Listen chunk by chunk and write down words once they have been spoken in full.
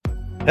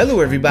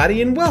Hello,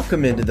 everybody, and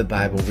welcome into the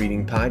Bible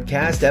Reading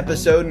Podcast,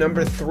 episode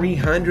number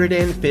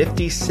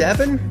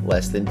 357.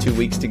 Less than 2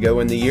 weeks to go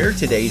in the year.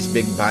 Today's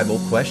big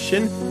Bible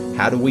question: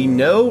 how do we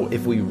know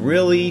if we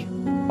really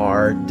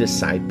are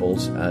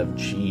disciples of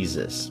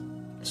Jesus?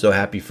 So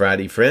happy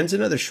Friday, friends.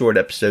 Another short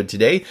episode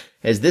today,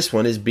 as this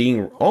one is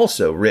being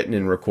also written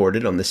and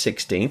recorded on the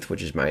 16th,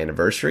 which is my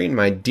anniversary, and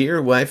my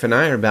dear wife and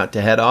I are about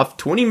to head off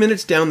 20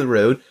 minutes down the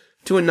road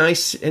to a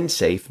nice and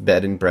safe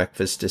bed and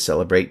breakfast to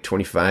celebrate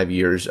 25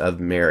 years of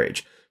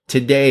marriage.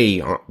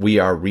 Today, we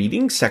are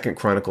reading 2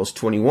 Chronicles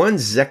 21,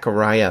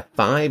 Zechariah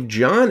 5,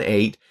 John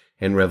 8,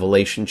 and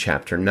Revelation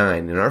chapter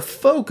 9. And our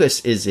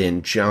focus is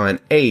in John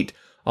 8,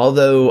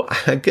 although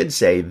I could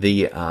say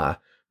the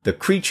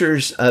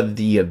creatures of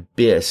the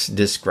abyss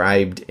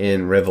described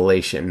in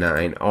Revelation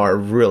 9 are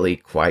really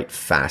quite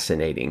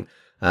fascinating.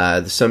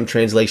 Some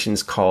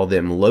translations call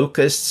them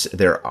locusts.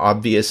 They're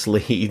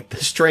obviously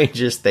the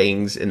strangest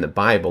things in the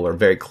Bible, or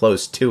very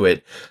close to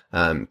it.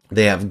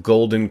 They have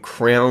golden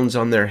crowns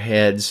on their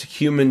heads,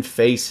 human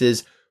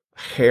faces,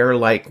 hair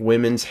like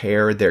women's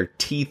hair. Their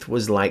teeth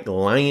was like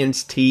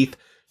lion's teeth,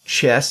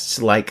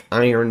 chests like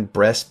iron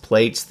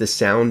breastplates. The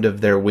sound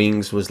of their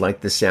wings was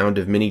like the sound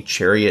of many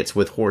chariots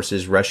with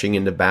horses rushing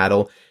into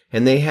battle.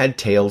 And they had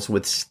tails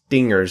with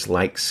stingers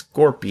like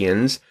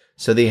scorpions.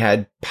 So they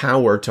had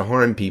power to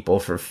harm people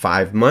for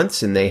 5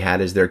 months, and they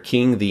had as their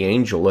king the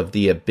angel of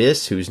the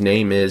abyss, whose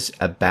name is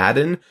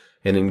Abaddon,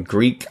 and in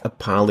Greek,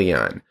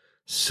 Apollyon.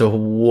 So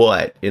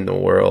what in the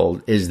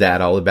world is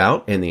that all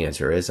about? And the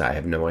answer is, I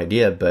have no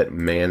idea, but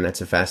man,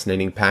 that's a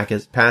fascinating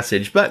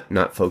passage, but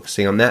not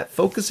focusing on that,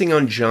 focusing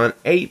on John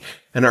 8,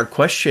 and our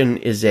question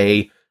is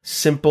a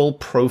simple,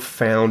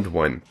 profound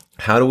one.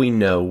 How do we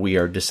know we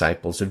are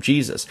disciples of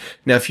Jesus?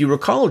 Now, if you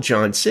recall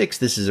John 6,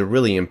 this is a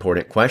really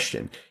important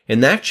question. In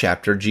that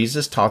chapter,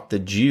 Jesus taught the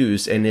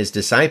Jews and his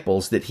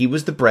disciples that he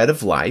was the bread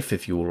of life,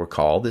 if you will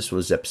recall. This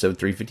was episode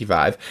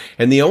 355.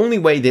 And the only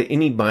way that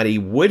anybody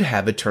would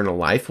have eternal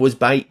life was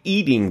by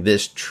eating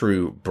this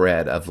true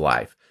bread of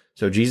life.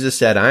 So Jesus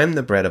said, I am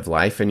the bread of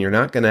life, and you're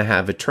not going to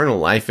have eternal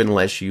life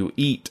unless you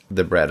eat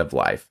the bread of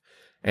life.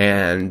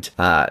 And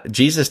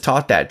Jesus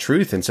taught that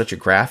truth in such a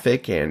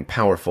graphic and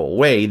powerful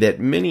way that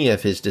many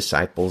of his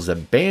disciples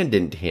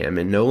abandoned him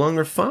and no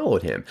longer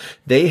followed him.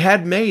 They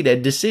had made a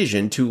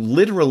decision to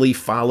literally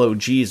follow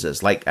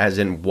Jesus, like as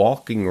in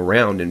walking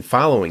around and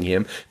following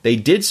him. They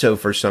did so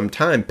for some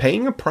time,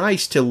 paying a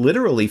price to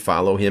literally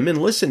follow him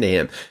and listen to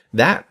him.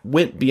 That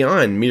went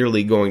beyond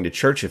merely going to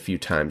church a few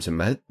times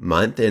a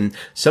month, and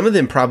some of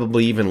them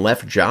probably even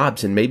left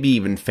jobs and maybe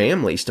even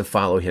families to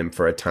follow him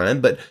for a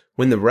time. But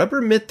when the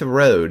rubber met the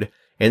road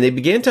and they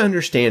began to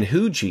understand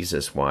who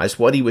Jesus was,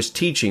 what he was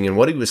teaching, and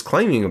what he was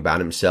claiming about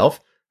himself,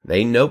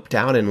 they noped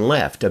out and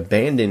left,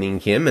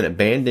 abandoning him and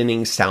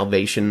abandoning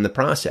salvation in the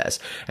process.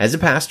 As a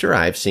pastor,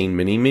 I've seen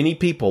many, many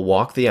people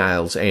walk the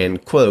aisles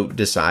and, quote,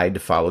 decide to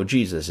follow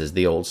Jesus, as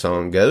the old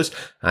song goes.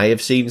 I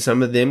have seen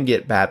some of them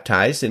get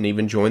baptized and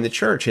even join the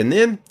church. And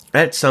then,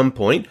 at some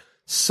point,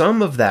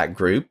 some of that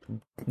group,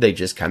 they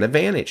just kind of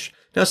vanished.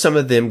 Now, some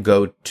of them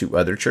go to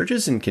other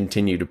churches and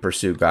continue to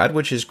pursue God,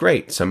 which is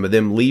great. Some of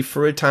them leave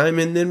for a time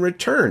and then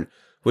return,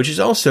 which is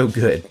also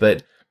good.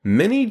 But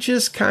many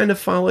just kind of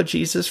follow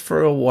Jesus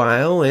for a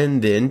while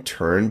and then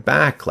turn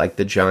back, like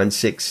the John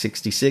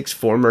 6:66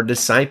 former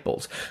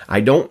disciples.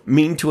 I don't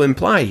mean to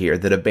imply here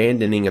that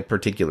abandoning a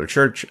particular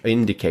church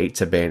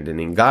indicates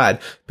abandoning God,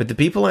 but the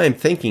people I am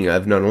thinking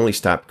of not only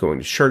stopped going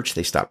to church,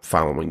 they stopped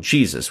following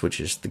Jesus, which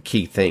is the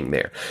key thing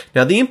there.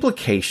 Now, the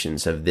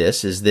implications of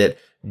this is that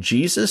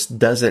Jesus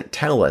doesn't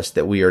tell us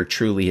that we are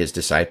truly his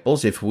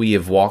disciples if we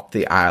have walked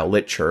the aisle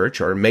at church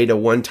or made a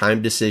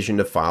one-time decision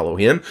to follow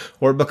him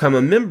or become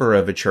a member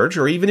of a church,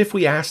 or even if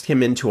we asked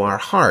him into our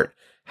heart.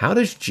 How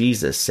does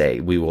Jesus say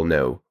we will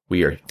know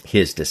we are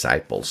his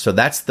disciples? So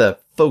that's the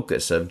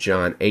focus of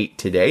John 8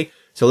 today.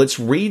 So let's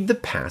read the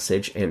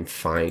passage and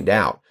find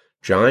out.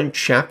 John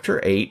chapter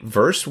 8,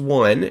 verse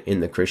 1 in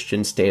the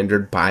Christian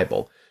Standard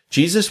Bible.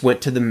 Jesus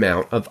went to the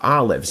Mount of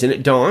Olives, and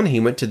at dawn he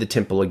went to the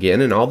temple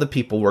again, and all the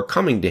people were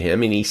coming to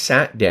him, and he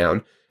sat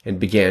down and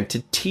began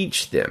to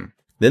teach them.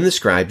 Then the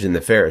scribes and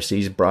the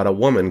Pharisees brought a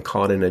woman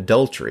caught in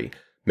adultery,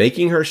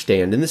 making her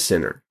stand in the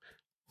center.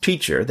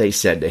 Teacher, they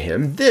said to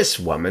him, this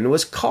woman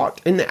was caught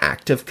in the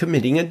act of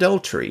committing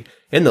adultery.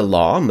 In the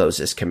law,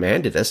 Moses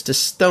commanded us to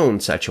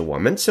stone such a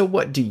woman, so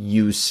what do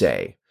you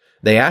say?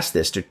 They asked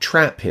this to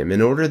trap him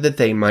in order that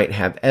they might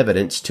have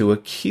evidence to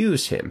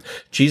accuse him.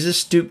 Jesus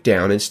stooped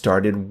down and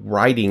started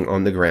writing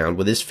on the ground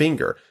with his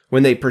finger.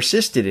 When they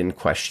persisted in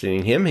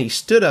questioning him, he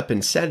stood up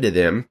and said to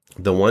them,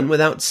 the one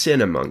without sin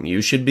among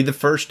you should be the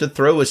first to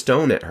throw a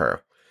stone at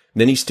her.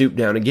 Then he stooped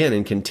down again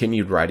and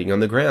continued writing on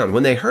the ground.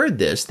 When they heard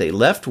this, they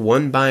left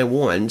one by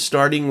one,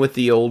 starting with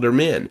the older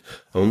men.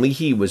 Only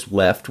he was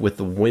left with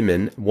the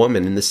woman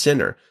in the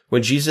center.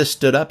 When Jesus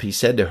stood up, he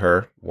said to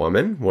her,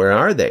 Woman, where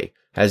are they?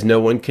 Has no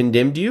one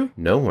condemned you?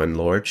 No one,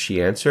 Lord,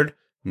 she answered.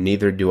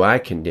 Neither do I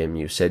condemn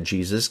you, said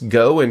Jesus.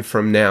 Go, and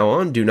from now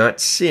on do not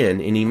sin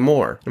any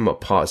more. I'm going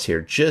to pause here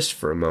just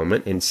for a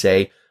moment and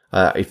say,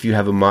 If you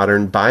have a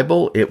modern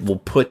Bible, it will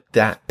put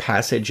that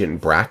passage in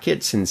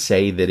brackets and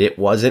say that it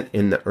wasn't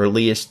in the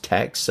earliest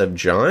texts of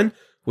John,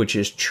 which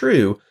is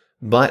true,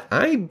 but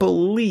I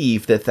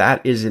believe that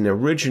that is an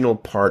original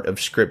part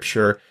of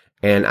Scripture,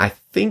 and I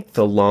think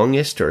the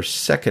longest or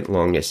second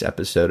longest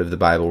episode of the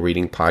Bible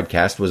Reading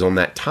Podcast was on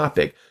that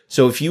topic.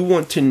 So if you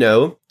want to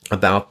know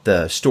about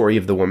the story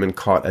of the woman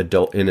caught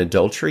in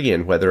adultery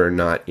and whether or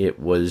not it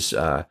was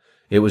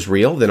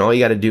real, then all you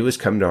got to do is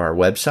come to our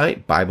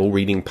website,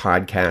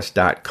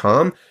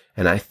 BibleReadingPodcast.com.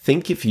 And I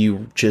think if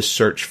you just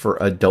search for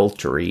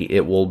adultery,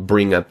 it will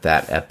bring up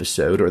that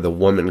episode, or the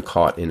woman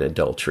caught in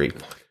adultery.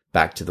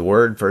 Back to the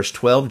word, verse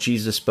 12,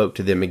 Jesus spoke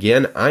to them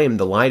again, I am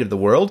the light of the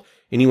world.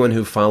 Anyone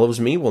who follows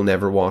me will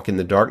never walk in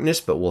the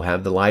darkness, but will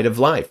have the light of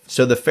life.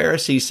 So the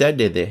Pharisee said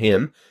to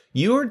him,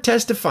 you are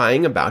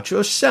testifying about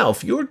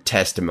yourself. Your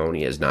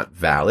testimony is not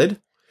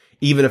valid.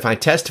 Even if I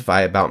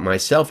testify about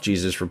myself,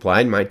 Jesus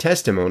replied, my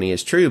testimony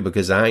is true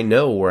because I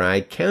know where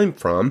I came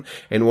from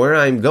and where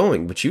I'm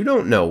going, but you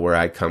don't know where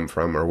I come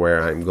from or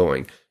where I'm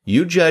going.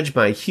 You judge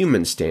by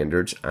human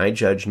standards. I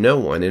judge no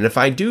one. And if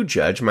I do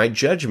judge, my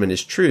judgment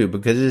is true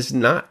because it is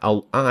not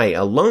I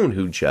alone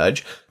who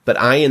judge, but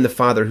I and the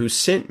Father who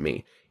sent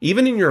me.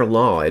 Even in your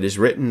law, it is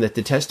written that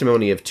the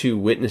testimony of two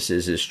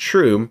witnesses is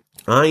true.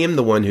 I am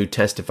the one who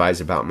testifies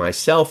about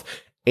myself,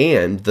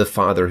 and the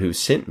Father who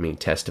sent me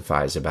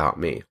testifies about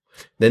me.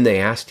 Then they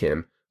asked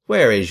him,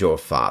 where is your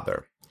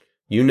Father?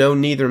 You know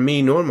neither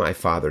me nor my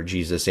Father,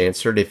 Jesus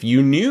answered. If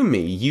you knew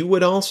me, you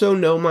would also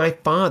know my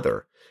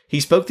Father. He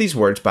spoke these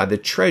words by the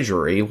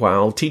treasury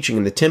while teaching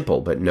in the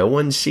temple, but no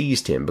one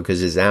seized him because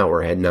his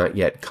hour had not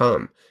yet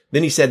come.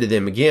 Then he said to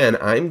them again,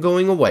 I am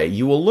going away.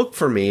 You will look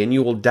for me, and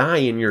you will die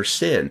in your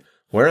sin.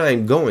 Where I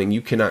am going,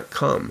 you cannot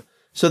come.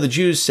 So the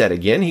Jews said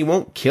again, he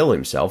won't kill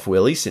himself,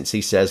 will he, since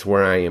he says,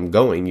 where I am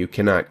going, you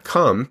cannot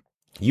come.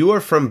 You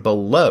are from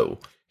below,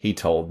 he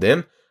told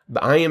them,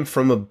 but I am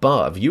from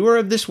above. You are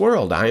of this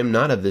world. I am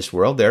not of this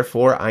world.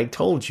 Therefore, I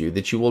told you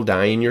that you will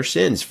die in your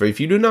sins. For if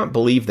you do not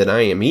believe that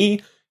I am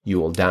he, you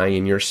will die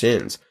in your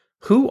sins.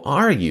 Who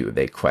are you?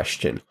 They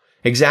questioned.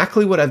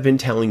 Exactly what I've been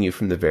telling you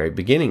from the very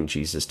beginning,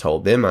 Jesus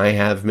told them. I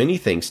have many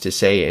things to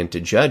say and to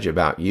judge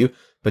about you,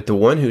 but the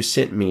one who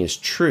sent me is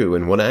true,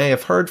 and what I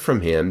have heard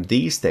from him,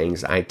 these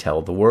things I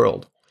tell the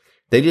world.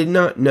 They did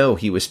not know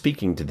he was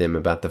speaking to them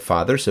about the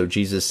Father, so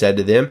Jesus said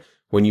to them,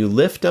 when you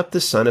lift up the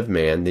Son of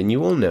Man, then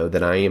you will know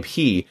that I am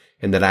he,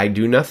 and that I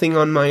do nothing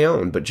on my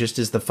own, but just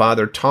as the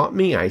Father taught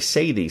me, I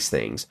say these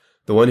things.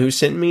 The one who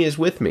sent me is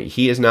with me.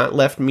 He has not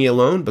left me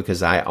alone,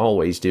 because I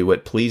always do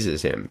what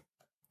pleases him.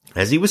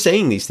 As he was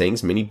saying these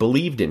things, many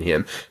believed in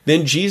him.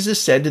 Then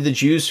Jesus said to the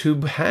Jews who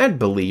had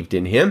believed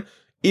in him,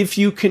 if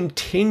you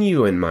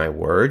continue in my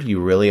word, you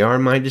really are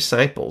my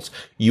disciples.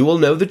 You will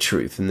know the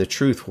truth, and the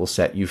truth will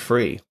set you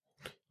free.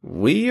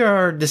 We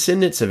are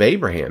descendants of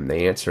Abraham,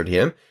 they answered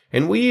him,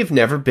 and we have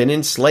never been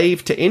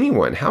enslaved to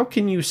anyone. How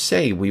can you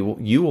say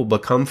you will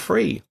become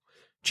free?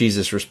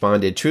 Jesus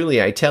responded,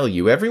 truly I tell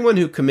you, everyone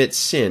who commits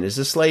sin is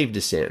a slave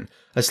to sin.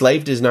 A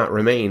slave does not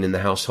remain in the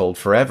household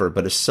forever,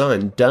 but a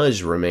son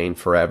does remain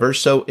forever.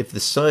 So if the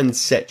Son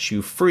sets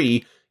you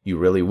free, you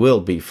really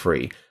will be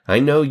free. I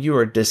know you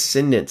are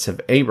descendants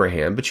of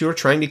Abraham, but you are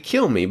trying to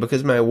kill me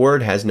because my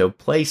word has no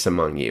place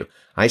among you.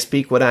 I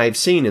speak what I have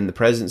seen in the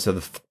presence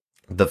of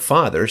the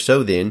Father,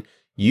 so then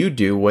you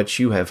do what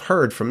you have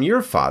heard from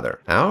your father.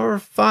 Our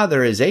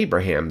father is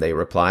Abraham, they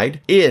replied.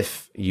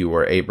 If you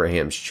were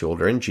Abraham's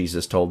children,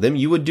 Jesus told them,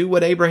 you would do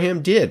what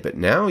Abraham did, but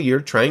now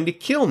you're trying to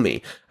kill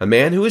me, a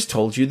man who has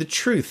told you the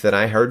truth that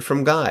I heard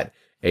from God.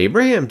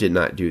 Abraham did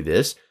not do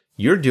this.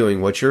 You're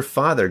doing what your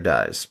father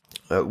does.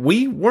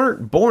 We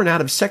weren't born out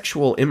of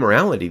sexual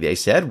immorality, they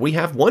said. We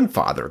have one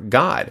Father,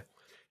 God.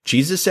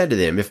 Jesus said to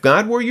them, if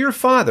God were your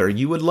Father,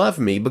 you would love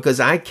me because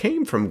I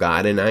came from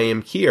God and I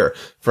am here.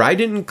 For I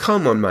didn't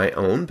come on my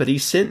own, but he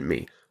sent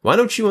me. Why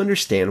don't you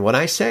understand what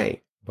I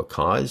say?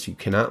 Because you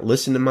cannot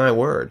listen to my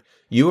word.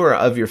 You are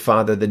of your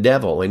father the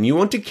devil, and you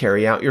want to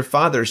carry out your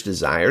father's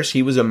desires.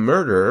 He was a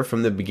murderer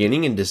from the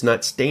beginning and does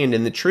not stand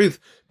in the truth,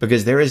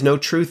 because there is no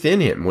truth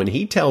in him. When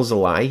he tells a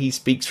lie, he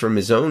speaks from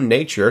his own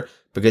nature,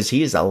 because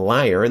he is a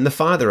liar and the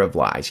father of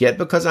lies. Yet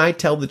because I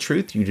tell the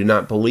truth, you do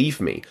not believe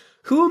me.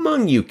 Who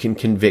among you can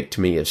convict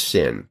me of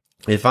sin?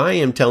 If I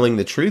am telling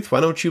the truth, why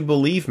don't you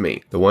believe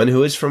me? The one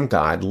who is from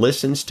God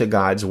listens to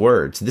God's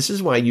words. This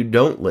is why you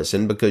don't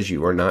listen, because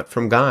you are not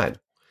from God.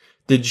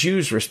 The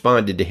Jews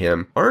responded to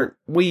him, aren't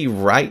we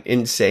right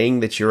in saying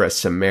that you're a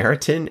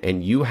Samaritan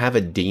and you have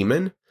a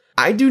demon?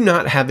 I do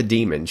not have a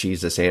demon,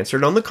 Jesus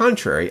answered. On the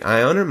contrary,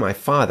 I honor my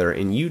Father,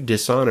 and you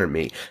dishonor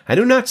me. I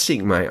do not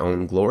seek my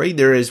own glory.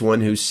 There is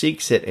one who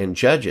seeks it and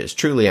judges.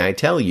 Truly, I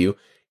tell you,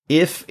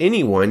 if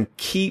anyone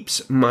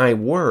keeps my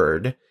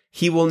word,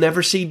 he will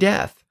never see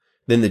death.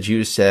 Then the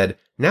Jews said,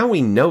 now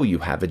we know you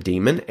have a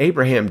demon.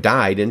 Abraham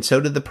died, and so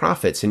did the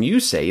prophets. And you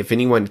say, if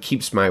anyone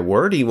keeps my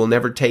word, he will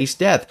never taste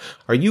death.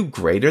 Are you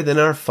greater than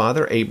our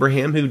father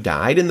Abraham, who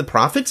died, and the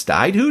prophets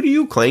died? Who do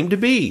you claim to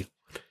be?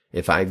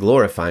 If I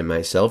glorify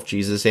myself,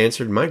 Jesus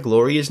answered, my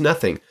glory is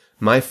nothing.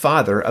 My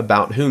Father,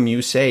 about whom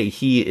you say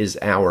he is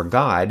our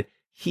God,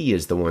 he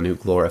is the one who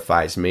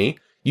glorifies me.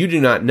 You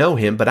do not know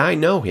him, but I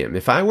know him.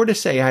 If I were to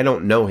say I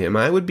don't know him,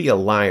 I would be a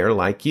liar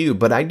like you,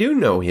 but I do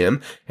know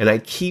him, and I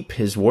keep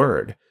his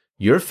word.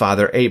 Your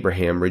father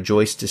Abraham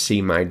rejoiced to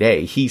see my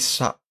day. He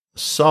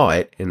saw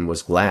it and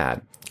was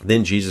glad.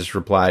 Then Jesus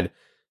replied,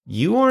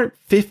 You aren't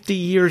 50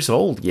 years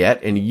old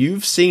yet, and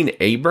you've seen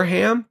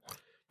Abraham?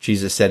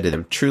 Jesus said to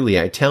them, Truly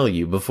I tell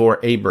you, before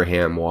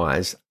Abraham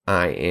was,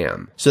 I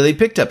am. So they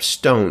picked up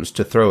stones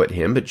to throw at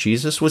him, but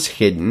Jesus was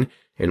hidden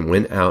and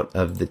went out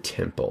of the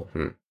temple.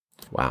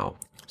 Wow.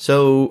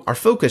 So our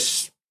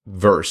focus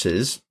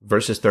verses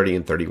 30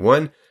 and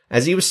 31,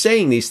 as he was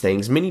saying these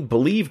things, many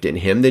believed in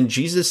him. Then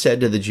Jesus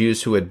said to the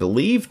Jews who had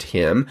believed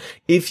him,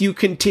 If you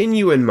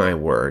continue in my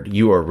word,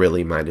 you are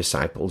really my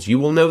disciples. You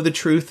will know the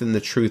truth, and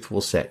the truth will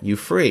set you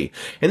free.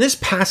 And this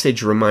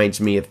passage reminds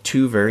me of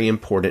two very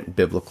important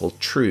biblical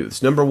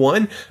truths. Number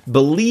one,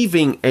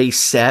 believing a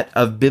set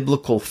of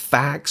biblical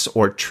facts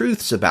or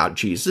truths about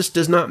Jesus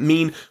does not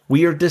mean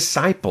we are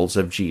disciples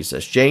of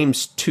Jesus.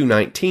 James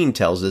 2:19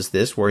 tells us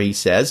this, where he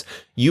says,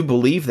 You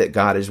believe that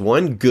God is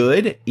one.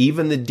 Good.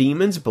 Even the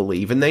demons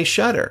believe and they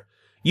shudder.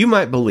 You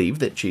might believe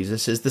that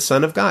Jesus is the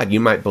Son of God. You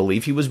might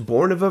believe he was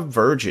born of a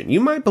virgin. You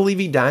might believe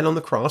he died on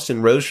the cross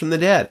and rose from the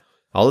dead.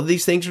 All of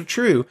these things are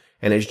true.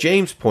 And as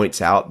James points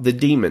out, the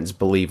demons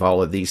believe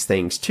all of these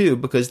things too,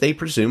 because they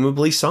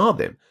presumably saw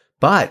them.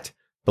 But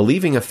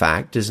believing a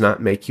fact does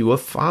not make you a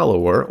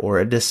follower or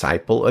a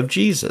disciple of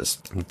Jesus.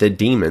 The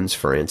demons,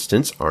 for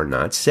instance, are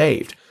not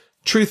saved.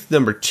 Truth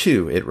number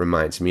two, it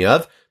reminds me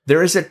of,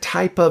 there is a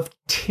type of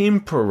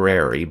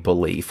temporary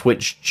belief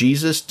which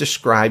Jesus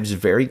describes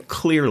very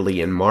clearly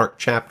in Mark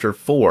chapter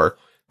 4,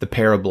 the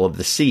parable of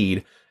the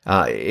seed.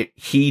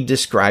 He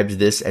describes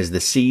this as the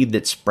seed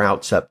that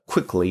sprouts up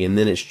quickly and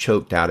then is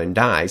choked out and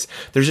dies.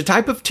 There's a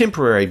type of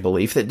temporary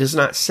belief that does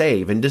not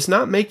save and does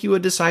not make you a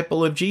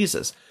disciple of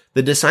Jesus.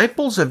 The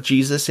disciples of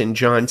Jesus in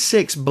John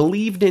 6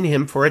 believed in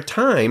him for a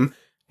time,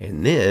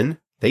 and then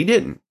they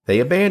didn't. They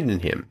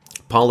abandoned him.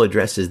 Paul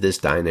addresses this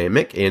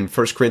dynamic in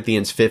 1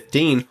 Corinthians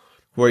 15,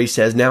 where he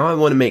says, Now I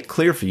want to make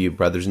clear for you,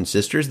 brothers and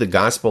sisters, the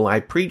gospel I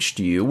preached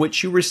to you,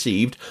 which you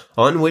received,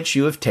 on which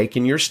you have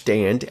taken your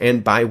stand,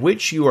 and by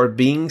which you are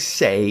being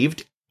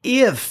saved,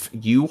 if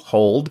you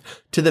hold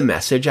to the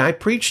message I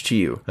preached to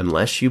you,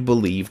 unless you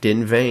believed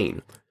in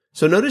vain.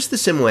 So notice the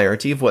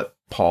similarity of what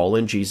Paul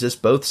and Jesus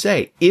both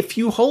say. If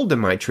you hold to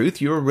my truth,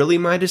 you are really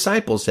my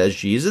disciples, says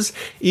Jesus.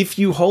 If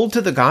you hold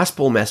to the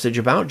gospel message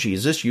about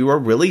Jesus, you are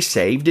really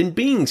saved and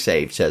being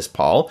saved, says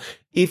Paul.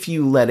 If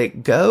you let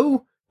it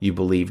go, you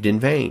believed in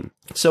vain.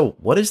 So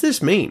what does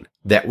this mean?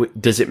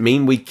 Does it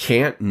mean we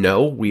can't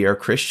know we are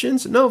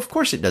Christians? No, of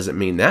course it doesn't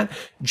mean that.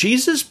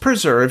 Jesus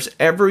preserves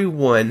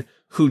everyone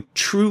who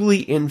truly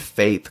in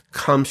faith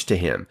comes to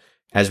him.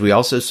 As we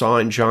also saw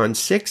in John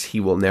 6,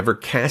 he will never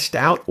cast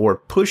out or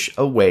push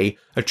away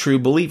a true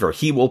believer.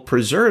 He will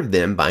preserve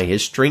them by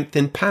his strength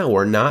and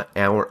power, not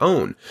our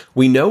own.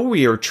 We know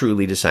we are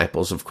truly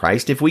disciples of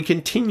Christ if we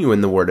continue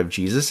in the word of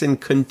Jesus and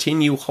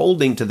continue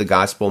holding to the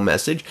gospel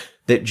message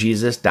that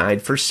Jesus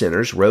died for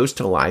sinners, rose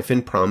to life,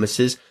 and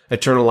promises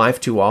eternal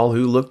life to all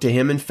who look to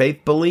him in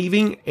faith,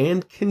 believing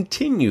and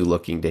continue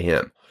looking to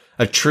him.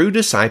 A true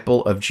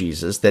disciple of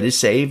Jesus that is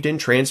saved and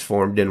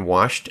transformed and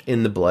washed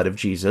in the blood of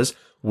Jesus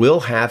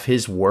will have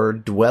his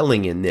word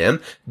dwelling in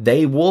them.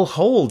 They will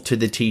hold to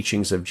the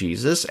teachings of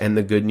Jesus and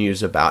the good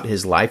news about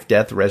his life,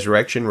 death,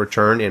 resurrection,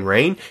 return, and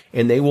reign,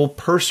 and they will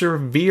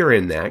persevere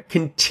in that,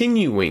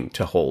 continuing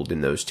to hold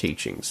in those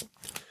teachings.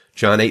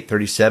 John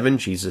 8:37,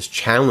 Jesus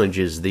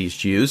challenges these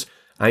Jews.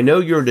 I know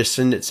you're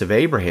descendants of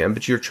Abraham,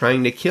 but you're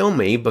trying to kill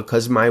me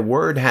because my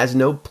word has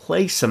no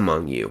place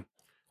among you.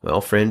 Well,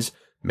 friends,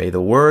 may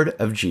the word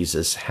of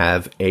Jesus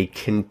have a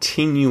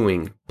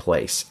continuing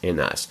place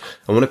in us.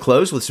 I want to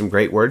close with some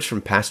great words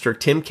from Pastor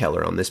Tim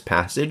Keller on this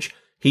passage.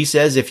 He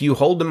says, if you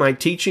hold to my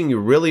teaching, you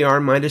really are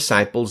my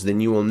disciples, then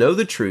you will know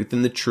the truth,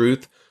 and the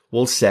truth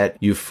will set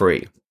you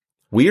free.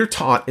 We are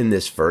taught in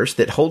this verse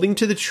that holding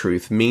to the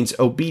truth means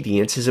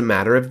obedience is a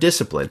matter of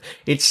discipline.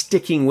 It's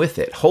sticking with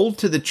it. Hold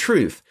to the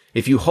truth.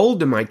 If you hold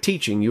to my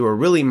teaching, you are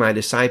really my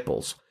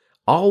disciples.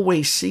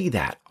 Always see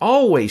that.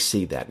 Always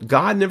see that.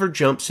 God never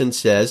jumps and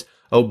says,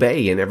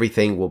 obey and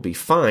everything will be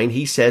fine.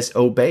 He says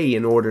obey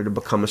in order to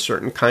become a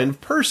certain kind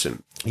of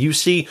person. You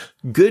see,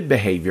 good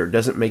behavior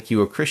doesn't make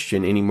you a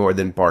Christian any more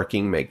than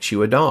barking makes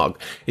you a dog.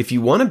 If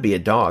you want to be a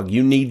dog,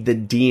 you need the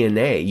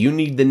DNA. You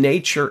need the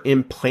nature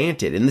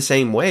implanted. In the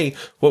same way,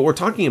 what we're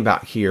talking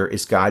about here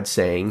is God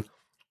saying,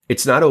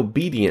 it's not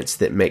obedience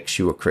that makes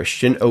you a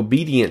Christian.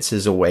 Obedience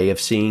is a way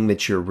of seeing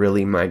that you're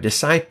really my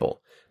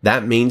disciple.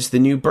 That means the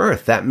new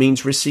birth. That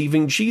means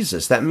receiving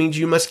Jesus. That means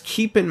you must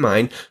keep in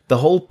mind the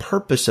whole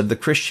purpose of the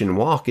Christian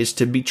walk is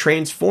to be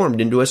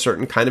transformed into a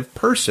certain kind of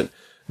person.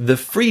 The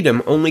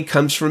freedom only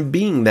comes from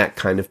being that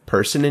kind of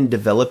person and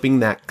developing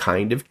that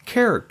kind of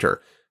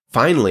character.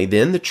 Finally,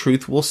 then, the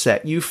truth will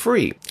set you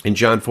free. In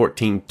John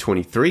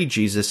 14:23,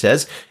 Jesus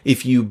says,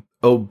 if you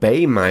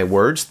obey my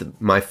words,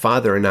 my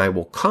Father and I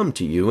will come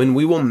to you, and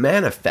we will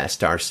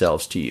manifest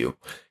ourselves to you.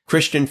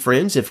 Christian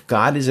friends, if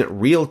God isn't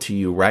real to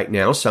you right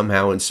now,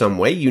 somehow in some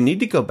way, you need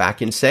to go back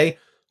and say,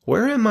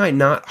 where am I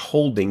not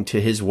holding to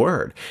his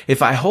word?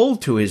 If I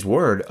hold to his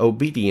word,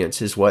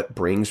 obedience is what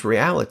brings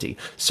reality.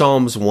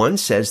 Psalms 1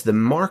 says the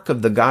mark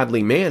of the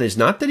godly man is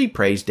not that he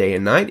prays day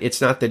and night.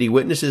 It's not that he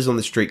witnesses on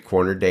the street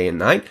corner day and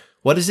night.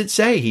 What does it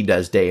say he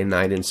does day and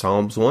night in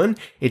Psalms 1?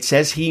 It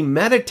says he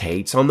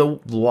meditates on the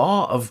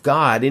law of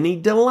God and he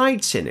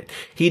delights in it.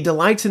 He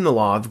delights in the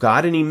law of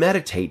God and he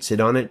meditates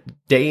on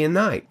it day and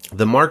night.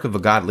 The mark of a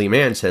godly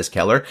man, says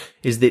Keller,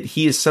 is that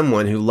he is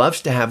someone who loves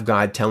to have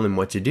God tell him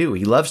what to do.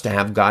 He loves to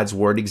have God's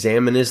word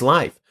examine his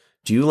life.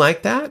 Do you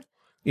like that?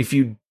 If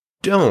you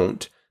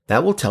don't,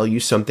 that will tell you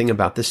something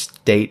about the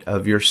state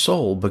of your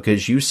soul,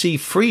 because you see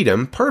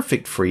freedom,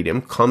 perfect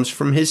freedom, comes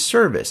from his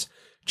service.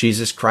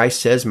 Jesus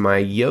Christ says, my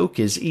yoke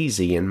is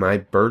easy and my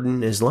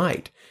burden is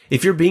light.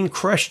 If you're being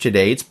crushed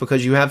today, it's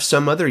because you have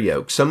some other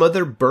yoke, some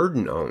other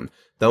burden on.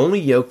 The only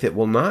yoke that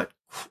will not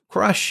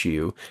crush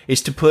you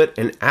is to put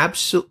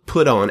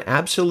on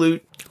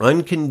absolute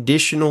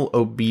unconditional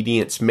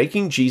obedience,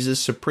 making Jesus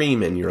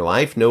supreme in your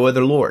life, no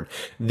other Lord.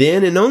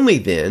 Then and only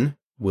then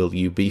will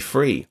you be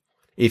free.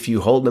 If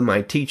you hold to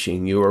my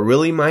teaching, you are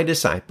really my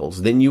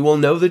disciples. Then you will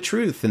know the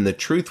truth, and the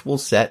truth will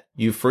set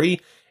you free.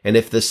 And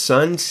if the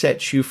Son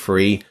sets you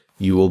free,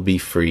 you will be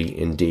free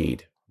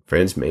indeed.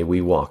 Friends, may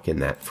we walk in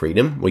that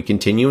freedom. We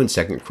continue in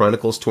 2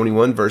 Chronicles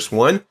 21, verse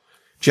 1.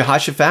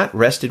 Jehoshaphat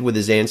rested with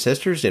his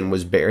ancestors and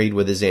was buried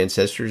with his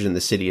ancestors in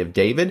the city of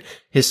David.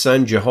 His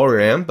son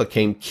Jehoram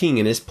became king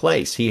in his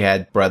place. He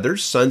had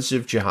brothers, sons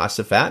of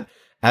Jehoshaphat,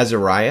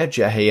 Azariah,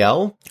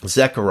 Jehiel,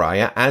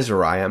 Zechariah,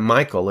 Azariah,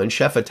 Michael, and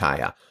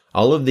Shephatiah.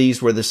 All of these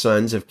were the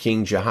sons of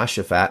King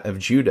Jehoshaphat of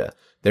Judah.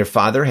 Their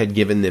father had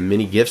given them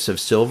many gifts of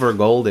silver,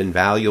 gold, and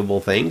valuable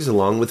things,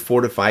 along with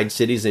fortified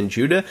cities in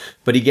Judah,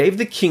 but he gave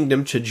the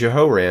kingdom to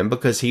Jehoram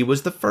because he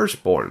was the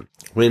firstborn.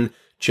 When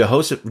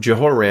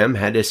Jehoram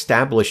had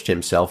established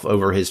himself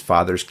over his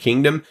father's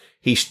kingdom,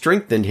 he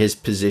strengthened his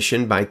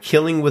position by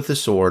killing with the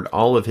sword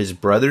all of his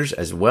brothers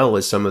as well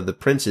as some of the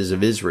princes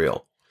of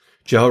Israel.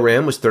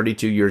 Jehoram was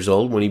 32 years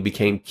old when he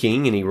became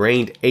king, and he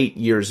reigned 8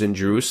 years in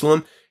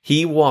Jerusalem.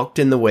 He walked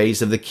in the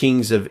ways of the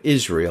kings of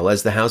Israel,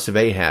 as the house of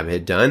Ahab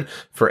had done,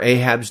 for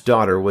Ahab's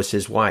daughter was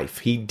his wife.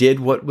 He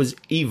did what was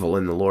evil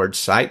in the Lord's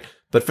sight,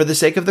 but for the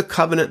sake of the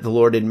covenant the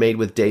Lord had made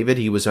with David,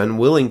 he was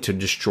unwilling to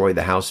destroy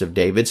the house of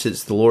David,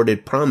 since the Lord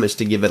had promised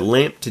to give a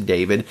lamp to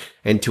David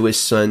and to his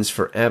sons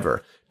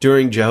forever.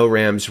 During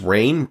Jehoram's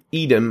reign,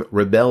 Edom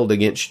rebelled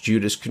against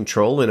Judah's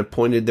control and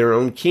appointed their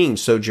own king.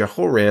 So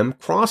Jehoram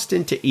crossed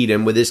into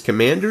Edom with his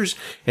commanders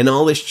and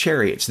all his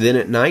chariots. Then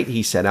at night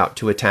he set out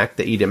to attack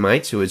the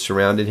Edomites who had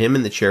surrounded him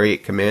and the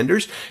chariot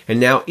commanders. And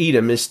now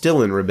Edom is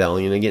still in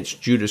rebellion against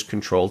Judah's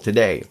control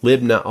today.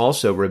 Libnah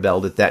also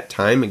rebelled at that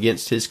time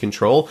against his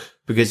control,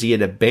 because he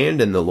had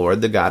abandoned the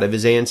Lord, the God of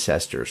his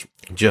ancestors.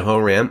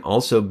 Jehoram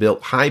also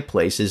built high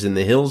places in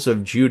the hills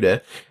of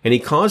Judah, and he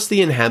caused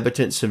the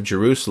inhabitants of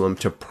Jerusalem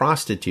to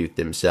prostitute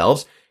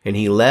themselves, and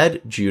he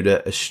led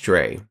Judah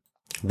astray.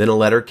 Then a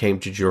letter came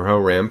to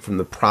Jehoram from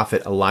the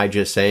prophet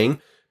Elijah,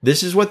 saying,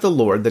 "This is what the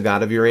Lord, the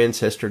God of your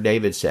ancestor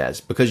David, says,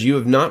 because you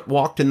have not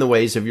walked in the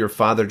ways of your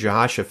father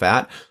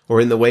Jehoshaphat, or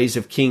in the ways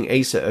of King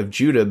Asa of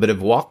Judah, but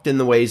have walked in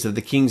the ways of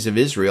the kings of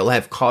Israel,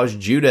 have caused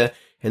Judah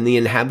and the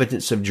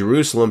inhabitants of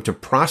Jerusalem to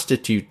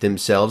prostitute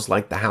themselves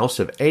like the house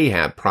of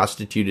Ahab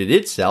prostituted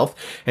itself,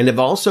 and have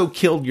also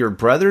killed your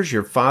brothers,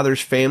 your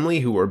father's family,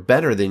 who were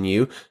better than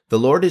you. The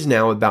Lord is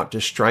now about to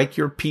strike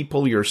your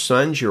people, your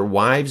sons, your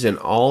wives, and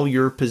all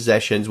your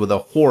possessions with a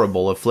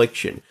horrible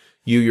affliction.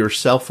 You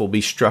yourself will be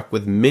struck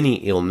with many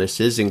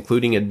illnesses,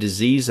 including a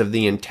disease of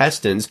the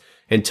intestines,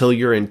 until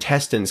your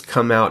intestines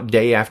come out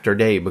day after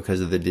day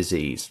because of the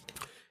disease."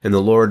 And the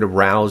Lord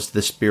aroused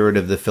the spirit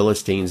of the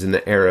Philistines and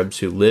the Arabs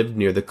who lived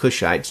near the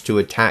Cushites to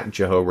attack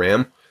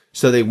Jehoram.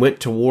 So they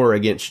went to war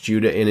against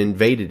Judah and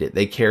invaded it.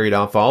 They carried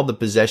off all the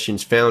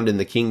possessions found in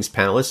the king's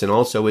palace and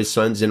also his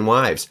sons and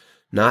wives.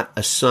 Not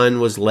a son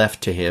was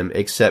left to him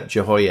except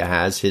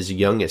Jehoahaz, his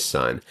youngest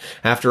son.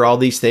 After all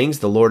these things,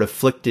 the Lord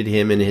afflicted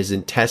him in his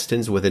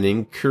intestines with an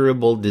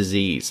incurable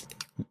disease.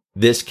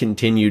 This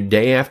continued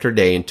day after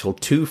day until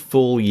 2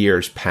 full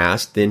years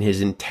passed. Then his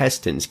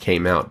intestines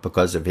came out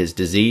because of his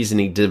disease, and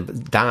he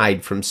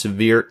died from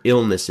severe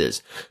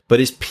illnesses. But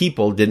his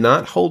people did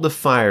not hold a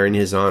fire in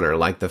his honor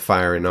like the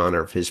fire in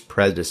honor of his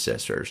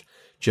predecessors.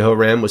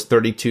 Jehoram was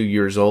 32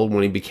 years old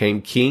when he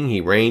became king.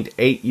 He reigned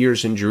 8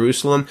 years in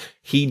Jerusalem.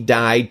 He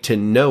died to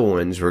no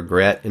one's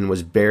regret and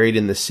was buried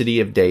in the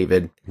city of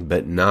David,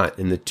 but not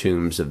in the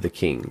tombs of the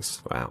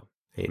kings. Wow.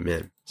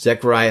 Amen.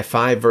 Zechariah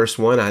 5, verse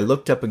 1, I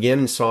looked up again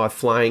and saw a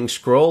flying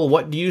scroll.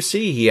 What do you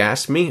see? He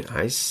asked me.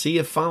 I see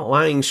a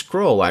flying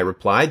scroll, I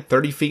replied,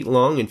 30 feet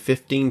long and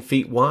 15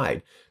 feet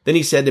wide. Then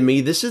he said to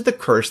me, this is the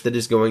curse that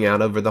is going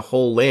out over the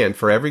whole land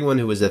for everyone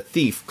who is a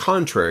thief,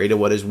 contrary to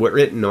what is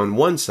written on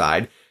one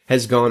side,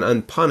 has gone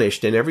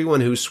unpunished, and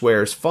everyone who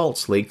swears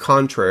falsely,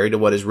 contrary to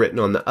what is written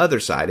on the other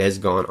side, has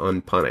gone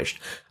unpunished.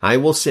 I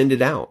will send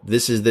it out.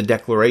 This is the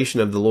declaration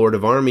of the Lord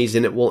of armies,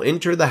 and it will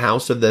enter the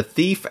house of the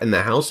thief and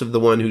the house of the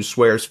one who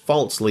swears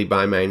falsely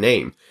by my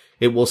name.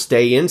 It will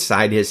stay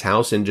inside his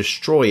house and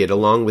destroy it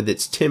along with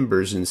its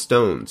timbers and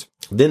stones.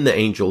 Then the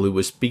angel who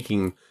was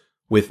speaking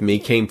with me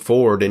came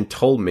forward and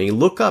told me,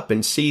 look up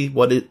and see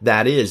what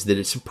that is that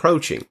it's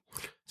approaching.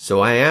 So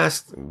I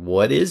asked,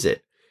 what is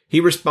it? He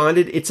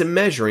responded, it's a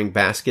measuring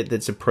basket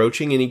that's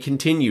approaching, and he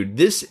continued,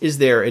 this is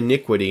their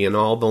iniquity in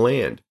all the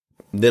land.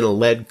 Then a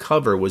lead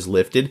cover was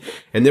lifted,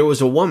 and there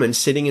was a woman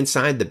sitting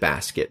inside the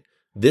basket.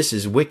 This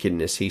is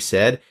wickedness, he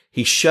said.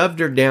 He shoved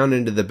her down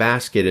into the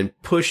basket and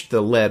pushed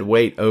the lead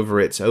weight over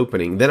its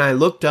opening. Then I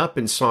looked up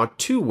and saw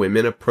two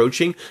women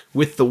approaching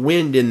with the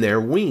wind in their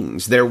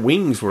wings. Their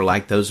wings were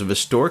like those of a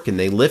stork, and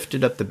they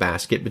lifted up the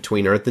basket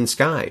between earth and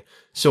sky.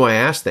 So I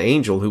asked the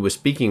angel who was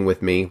speaking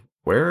with me,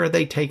 where are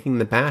they taking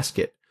the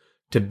basket?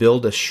 To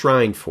build a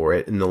shrine for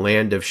it in the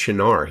land of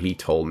Shinar, he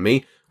told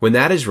me. When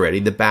that is ready,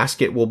 the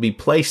basket will be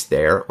placed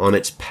there on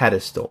its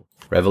pedestal.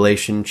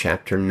 Revelation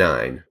chapter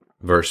 9.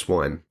 Verse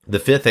 1. The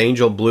fifth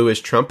angel blew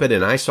his trumpet,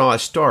 and I saw a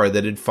star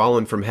that had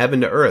fallen from heaven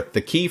to earth.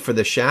 The key for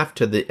the shaft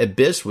to the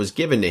abyss was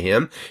given to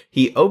him.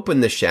 He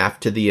opened the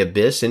shaft to the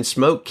abyss, and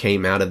smoke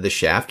came out of the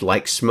shaft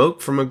like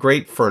smoke from a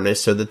great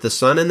furnace, so that the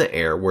sun and the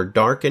air were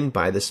darkened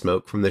by the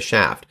smoke from the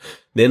shaft.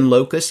 Then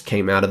locusts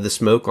came out of the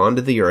smoke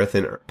onto the earth,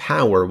 and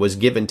power was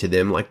given to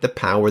them like the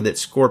power that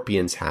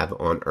scorpions have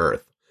on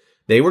earth.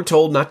 They were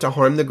told not to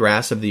harm the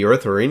grass of the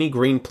earth or any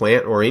green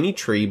plant or any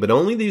tree, but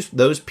only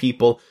those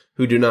people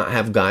who do not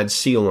have God's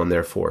seal on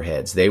their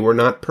foreheads. They were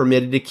not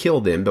permitted to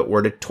kill them, but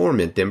were to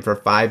torment them for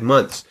 5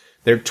 months.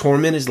 Their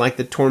torment is like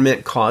the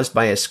torment caused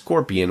by a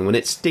scorpion when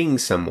it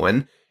stings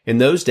someone. In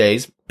those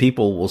days,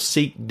 people will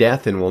seek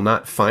death and will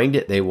not find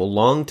it. They will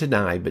long to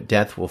die, but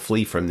death will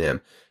flee from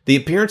them. The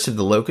appearance of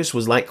the locusts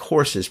was like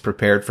horses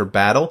prepared for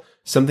battle.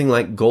 Something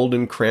like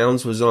golden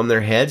crowns was on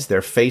their heads.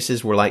 Their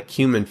faces were like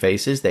human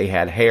faces. They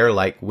had hair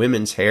like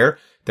women's hair.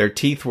 Their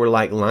teeth were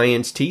like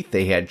lions' teeth.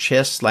 They had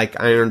chests like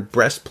iron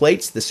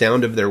breastplates. The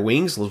sound of their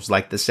wings was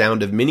like the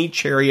sound of many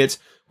chariots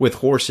with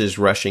horses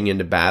rushing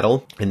into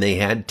battle. And they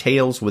had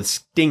tails with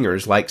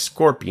stingers like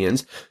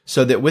scorpions,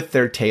 so that with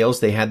their tails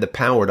they had the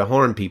power to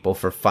harm people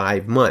for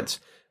 5 months.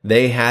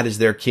 They had as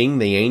their king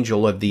the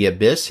angel of the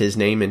abyss. His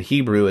name in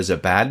Hebrew is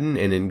Abaddon,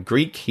 and in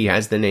Greek he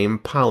has the name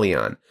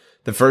Apollyon.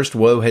 The first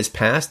woe has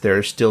passed. There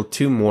are still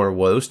 2 more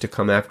woes to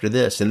come after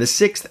this. And the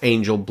sixth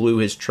angel blew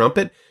his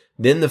trumpet.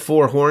 Then from the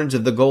 4 horns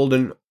of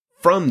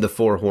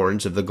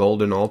the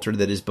golden altar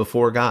that is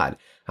before God,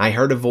 I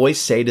heard a voice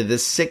say to the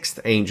 6th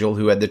angel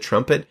who had the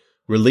trumpet,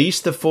 release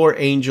the 4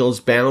 angels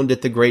bound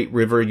at the great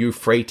river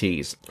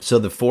Euphrates. So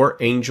the 4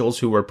 angels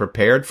who were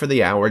prepared for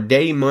the hour,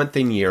 day, month,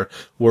 and year,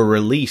 were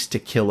released to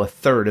kill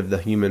 1/3 of the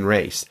human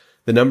race.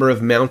 The number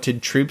of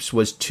mounted troops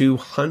was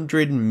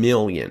 200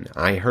 million.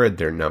 I heard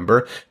their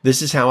number.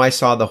 This is how I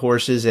saw the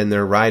horses and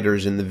their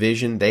riders in the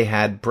vision. They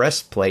had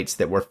breastplates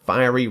that were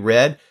fiery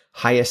red,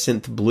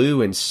 hyacinth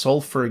blue, and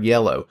sulfur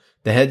yellow.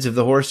 The heads of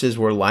the horses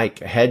were like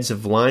heads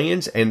of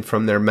lions, and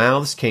from their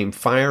mouths came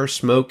fire,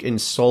 smoke,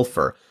 and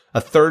sulfur.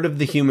 1/3 of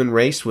the human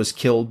race was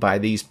killed by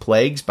these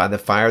plagues, by the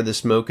fire, the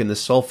smoke, and the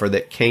sulfur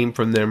that came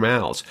from their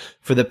mouths.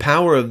 For the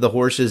power of the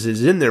horses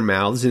is in their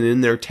mouths and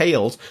in their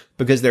tails,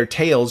 because their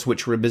tails,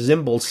 which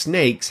resemble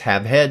snakes,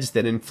 have heads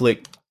that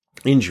inflict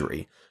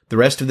injury. The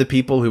rest of the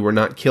people who were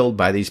not killed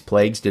by these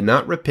plagues did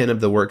not repent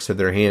of the works of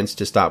their hands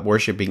to stop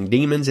worshiping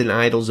demons and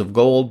idols of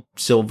gold,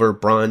 silver,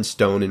 bronze,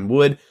 stone, and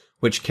wood,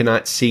 which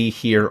cannot see,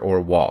 hear, or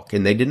walk.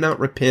 And they did not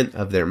repent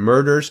of their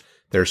murders,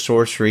 their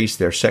sorceries,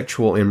 their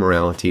sexual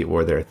immorality,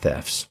 or their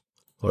thefts.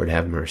 Lord,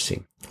 have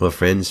mercy. Well,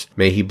 friends,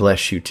 may He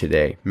bless you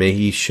today. May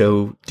He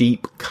show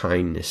deep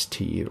kindness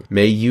to you.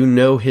 May you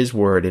know His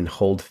word and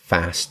hold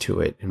fast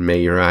to it. And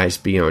may your eyes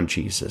be on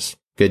Jesus.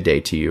 Good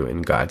day to you,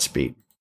 and Godspeed.